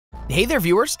Hey there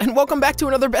viewers, and welcome back to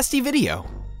another Bestie video.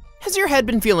 Has your head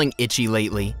been feeling itchy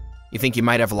lately? You think you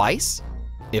might have lice?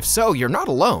 If so, you're not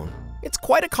alone. It's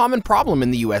quite a common problem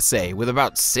in the USA, with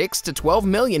about 6 to 12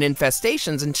 million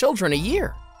infestations in children a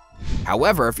year.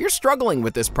 However, if you're struggling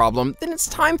with this problem, then it's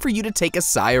time for you to take a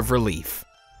sigh of relief.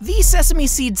 These sesame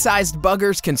seed-sized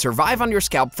buggers can survive on your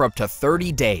scalp for up to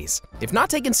 30 days. If not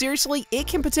taken seriously, it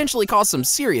can potentially cause some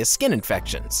serious skin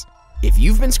infections. If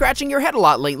you've been scratching your head a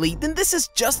lot lately, then this is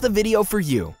just the video for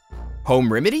you.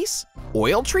 Home remedies?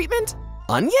 Oil treatment?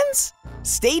 Onions?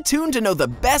 Stay tuned to know the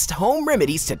best home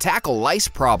remedies to tackle lice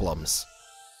problems.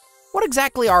 What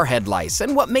exactly are head lice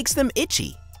and what makes them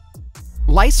itchy?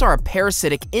 Lice are a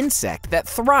parasitic insect that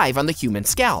thrive on the human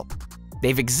scalp.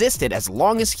 They've existed as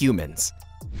long as humans.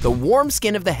 The warm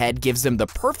skin of the head gives them the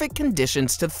perfect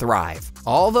conditions to thrive.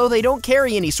 Although they don't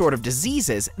carry any sort of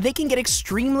diseases, they can get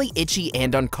extremely itchy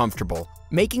and uncomfortable,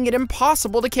 making it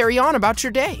impossible to carry on about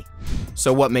your day.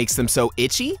 So what makes them so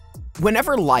itchy?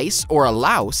 Whenever lice or a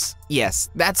louse, yes,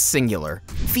 that's singular,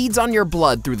 feeds on your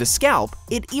blood through the scalp,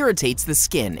 it irritates the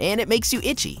skin and it makes you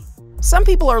itchy. Some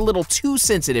people are a little too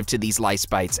sensitive to these lice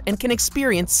bites and can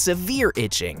experience severe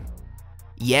itching.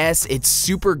 Yes, it's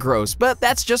super gross, but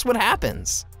that's just what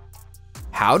happens.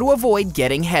 How to avoid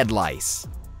getting head lice.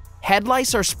 Head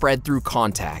lice are spread through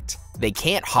contact. They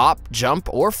can't hop,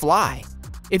 jump, or fly.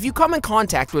 If you come in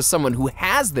contact with someone who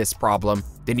has this problem,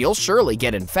 then you'll surely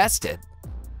get infested.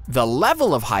 The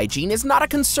level of hygiene is not a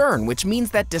concern, which means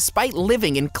that despite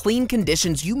living in clean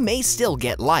conditions, you may still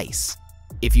get lice.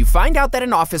 If you find out that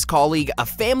an office colleague, a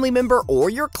family member, or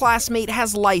your classmate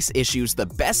has lice issues, the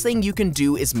best thing you can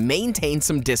do is maintain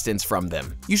some distance from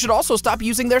them. You should also stop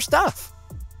using their stuff.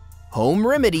 Home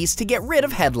remedies to get rid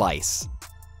of head lice.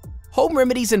 Home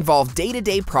remedies involve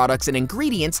day-to-day products and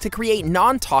ingredients to create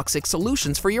non-toxic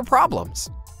solutions for your problems.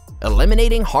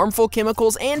 Eliminating harmful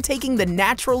chemicals and taking the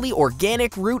naturally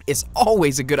organic route is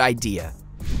always a good idea.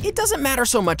 It doesn't matter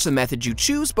so much the method you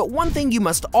choose, but one thing you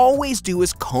must always do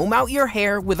is comb out your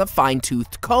hair with a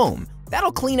fine-toothed comb.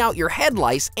 That'll clean out your head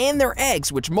lice and their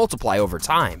eggs, which multiply over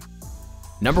time.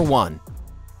 Number 1.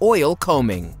 Oil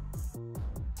combing.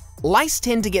 Lice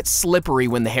tend to get slippery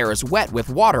when the hair is wet with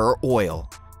water or oil.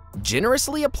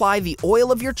 Generously apply the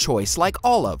oil of your choice like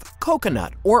olive,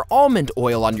 coconut, or almond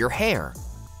oil on your hair.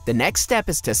 The next step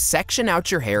is to section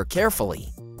out your hair carefully.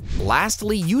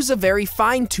 Lastly, use a very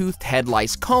fine-toothed head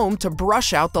lice comb to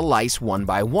brush out the lice one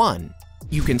by one.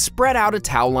 You can spread out a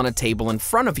towel on a table in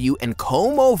front of you and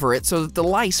comb over it so that the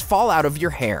lice fall out of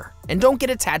your hair and don't get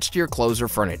attached to your clothes or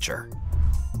furniture.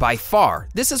 By far,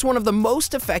 this is one of the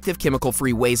most effective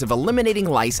chemical-free ways of eliminating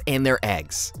lice and their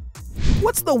eggs.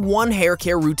 What's the one hair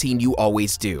care routine you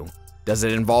always do? Does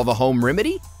it involve a home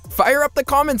remedy? Fire up the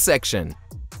comment section!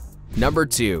 Number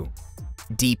 2.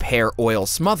 Deep hair oil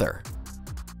smother.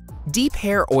 Deep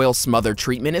hair oil smother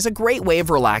treatment is a great way of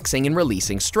relaxing and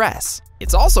releasing stress.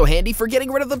 It's also handy for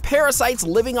getting rid of the parasites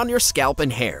living on your scalp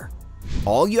and hair.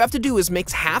 All you have to do is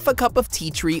mix half a cup of tea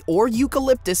tree or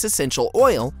eucalyptus essential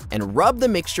oil and rub the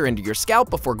mixture into your scalp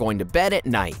before going to bed at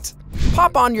night.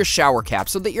 Pop on your shower cap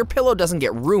so that your pillow doesn't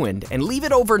get ruined and leave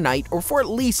it overnight or for at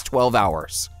least 12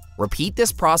 hours. Repeat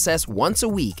this process once a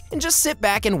week and just sit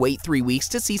back and wait 3 weeks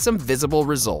to see some visible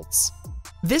results.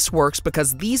 This works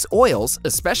because these oils,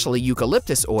 especially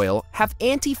eucalyptus oil, have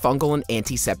antifungal and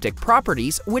antiseptic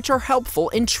properties which are helpful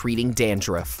in treating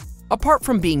dandruff. Apart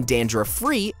from being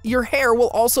dandruff-free, your hair will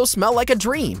also smell like a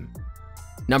dream.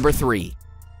 Number 3.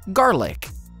 Garlic.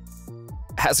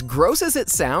 As gross as it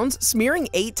sounds, smearing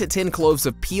 8 to 10 cloves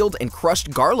of peeled and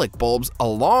crushed garlic bulbs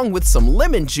along with some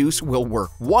lemon juice will work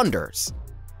wonders.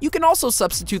 You can also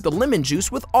substitute the lemon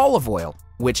juice with olive oil,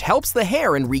 which helps the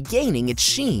hair in regaining its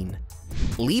sheen.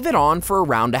 Leave it on for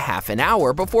around a half an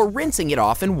hour before rinsing it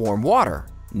off in warm water.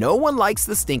 No one likes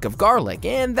the stink of garlic,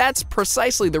 and that's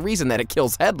precisely the reason that it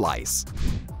kills head lice.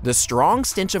 The strong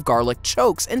stench of garlic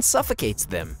chokes and suffocates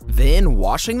them. Then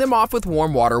washing them off with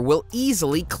warm water will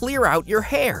easily clear out your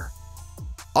hair.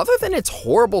 Other than its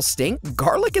horrible stink,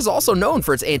 garlic is also known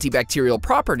for its antibacterial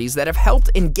properties that have helped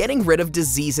in getting rid of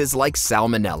diseases like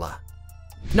salmonella.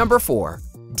 Number 4.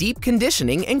 Deep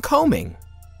conditioning and combing.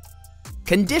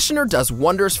 Conditioner does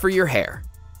wonders for your hair.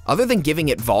 Other than giving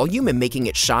it volume and making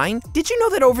it shine, did you know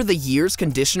that over the years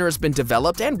conditioner has been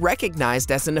developed and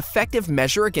recognized as an effective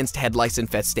measure against head lice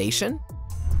infestation?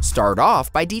 Start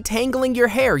off by detangling your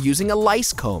hair using a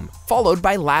lice comb, followed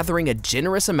by lathering a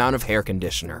generous amount of hair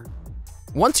conditioner.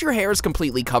 Once your hair is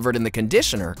completely covered in the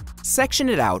conditioner, section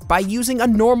it out by using a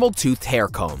normal toothed hair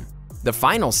comb. The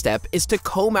final step is to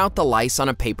comb out the lice on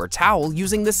a paper towel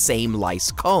using the same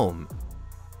lice comb.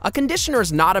 A conditioner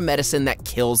is not a medicine that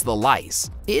kills the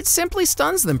lice. It simply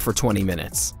stuns them for 20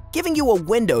 minutes, giving you a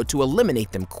window to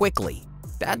eliminate them quickly.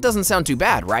 That doesn't sound too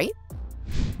bad, right?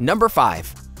 Number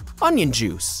 5. Onion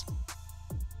juice.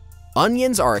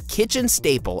 Onions are a kitchen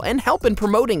staple and help in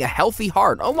promoting a healthy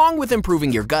heart along with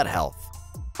improving your gut health.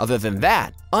 Other than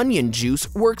that, onion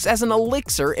juice works as an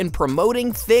elixir in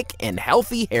promoting thick and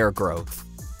healthy hair growth.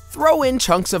 Throw in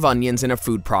chunks of onions in a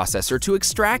food processor to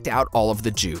extract out all of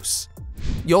the juice.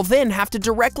 You'll then have to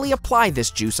directly apply this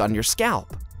juice on your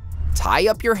scalp. Tie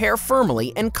up your hair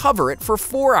firmly and cover it for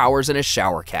 4 hours in a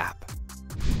shower cap.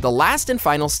 The last and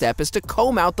final step is to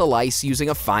comb out the lice using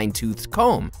a fine-toothed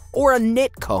comb or a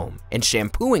knit comb and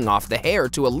shampooing off the hair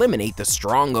to eliminate the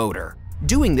strong odor.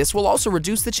 Doing this will also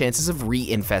reduce the chances of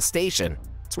reinfestation.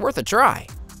 It's worth a try.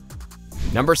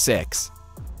 Number 6.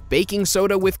 Baking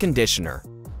soda with conditioner.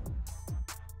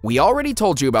 We already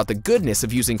told you about the goodness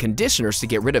of using conditioners to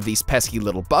get rid of these pesky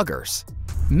little buggers.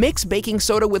 Mix baking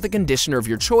soda with a conditioner of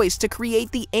your choice to create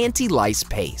the anti-lice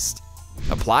paste.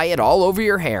 Apply it all over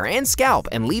your hair and scalp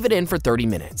and leave it in for 30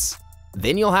 minutes.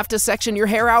 Then you'll have to section your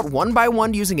hair out one by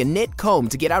one using a knit comb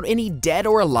to get out any dead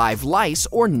or alive lice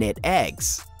or knit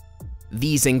eggs.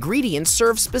 These ingredients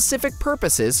serve specific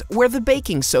purposes where the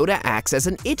baking soda acts as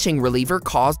an itching reliever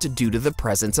caused due to the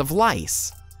presence of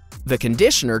lice. The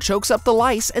conditioner chokes up the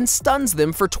lice and stuns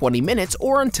them for 20 minutes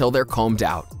or until they're combed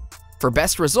out. For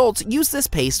best results, use this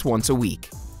paste once a week.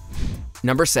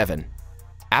 Number 7.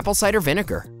 Apple cider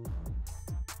vinegar.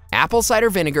 Apple cider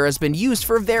vinegar has been used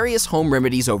for various home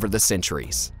remedies over the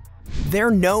centuries. They're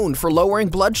known for lowering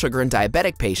blood sugar in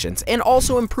diabetic patients and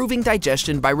also improving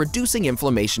digestion by reducing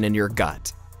inflammation in your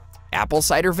gut. Apple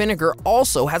cider vinegar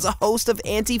also has a host of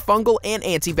antifungal and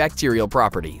antibacterial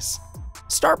properties.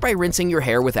 Start by rinsing your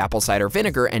hair with apple cider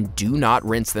vinegar and do not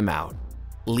rinse them out.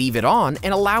 Leave it on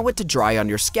and allow it to dry on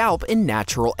your scalp in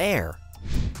natural air.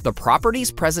 The properties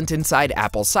present inside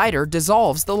apple cider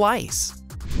dissolves the lice.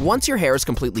 Once your hair is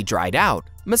completely dried out,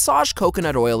 massage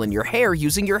coconut oil in your hair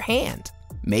using your hand.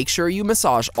 Make sure you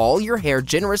massage all your hair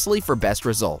generously for best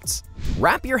results.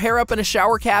 Wrap your hair up in a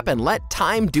shower cap and let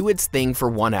time do its thing for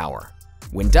 1 hour.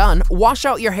 When done, wash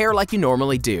out your hair like you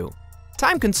normally do.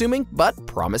 Time-consuming, but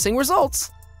promising results.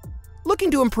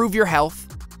 Looking to improve your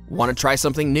health? Want to try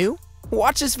something new?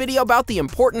 Watch this video about the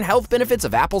important health benefits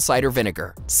of apple cider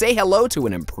vinegar. Say hello to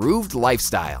an improved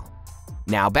lifestyle.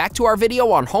 Now back to our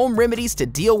video on home remedies to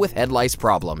deal with head lice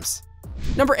problems.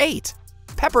 Number 8.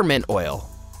 Peppermint oil.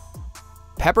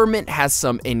 Peppermint has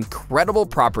some incredible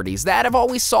properties that have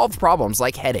always solved problems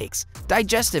like headaches,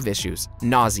 digestive issues,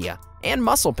 nausea, and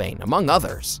muscle pain, among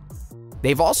others.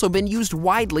 They've also been used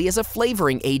widely as a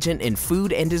flavoring agent in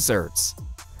food and desserts.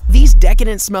 These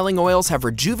decadent-smelling oils have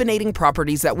rejuvenating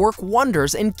properties that work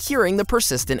wonders in curing the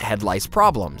persistent head lice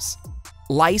problems.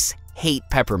 Lice hate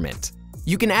peppermint.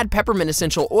 You can add peppermint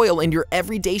essential oil in your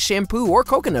everyday shampoo or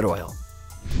coconut oil.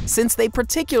 Since they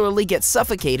particularly get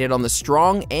suffocated on the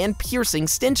strong and piercing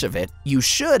stench of it, you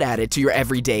should add it to your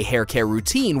everyday hair care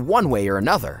routine one way or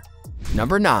another.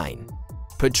 Number 9.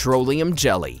 Petroleum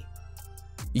jelly.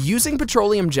 Using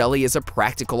petroleum jelly is a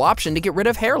practical option to get rid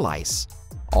of hair lice.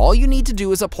 All you need to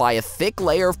do is apply a thick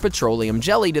layer of petroleum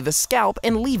jelly to the scalp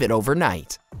and leave it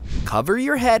overnight. Cover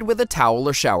your head with a towel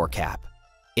or shower cap.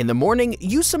 In the morning,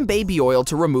 use some baby oil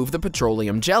to remove the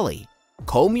petroleum jelly.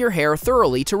 Comb your hair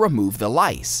thoroughly to remove the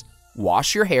lice.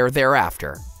 Wash your hair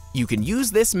thereafter. You can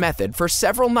use this method for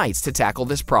several nights to tackle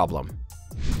this problem.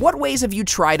 What ways have you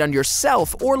tried on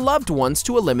yourself or loved ones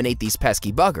to eliminate these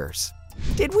pesky buggers?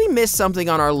 Did we miss something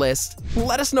on our list?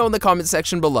 Let us know in the comment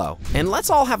section below, and let's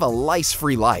all have a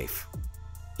lice-free life.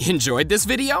 Enjoyed this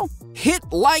video? Hit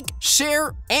like,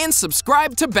 share, and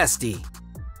subscribe to Bestie.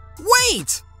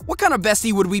 Wait! What kind of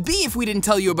Bestie would we be if we didn't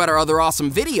tell you about our other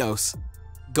awesome videos?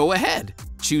 Go ahead,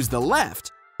 choose the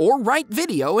left or right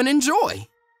video and enjoy.